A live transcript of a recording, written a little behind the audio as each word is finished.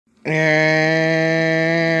Wait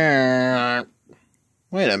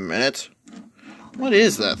a minute. What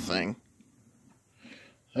is that thing?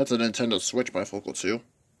 That's a Nintendo Switch bifocal 2.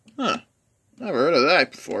 Huh. Never heard of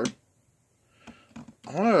that before.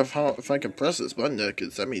 I wonder if I can press this button that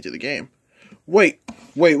could send me to the game. Wait,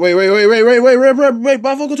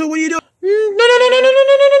 bifocal 2, what are you doing?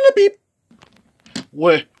 No, beep.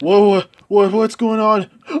 Wait, what's going on?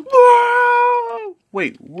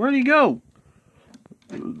 Wait, where'd he go?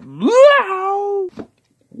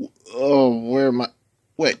 Oh, where am I?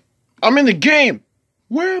 Wait, I'm in the game!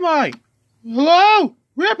 Where am I? Hello?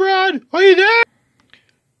 Rip Rod, are you there?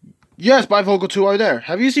 Yes, bifocal 2 are there.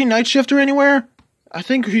 Have you seen Night Shifter anywhere? I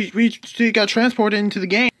think we got transported into the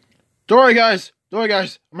game. Don't worry, guys,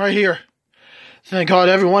 I'm right here. Thank God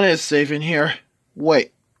everyone is safe in here.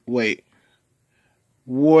 Wait. Are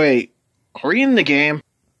we in the game?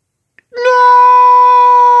 No!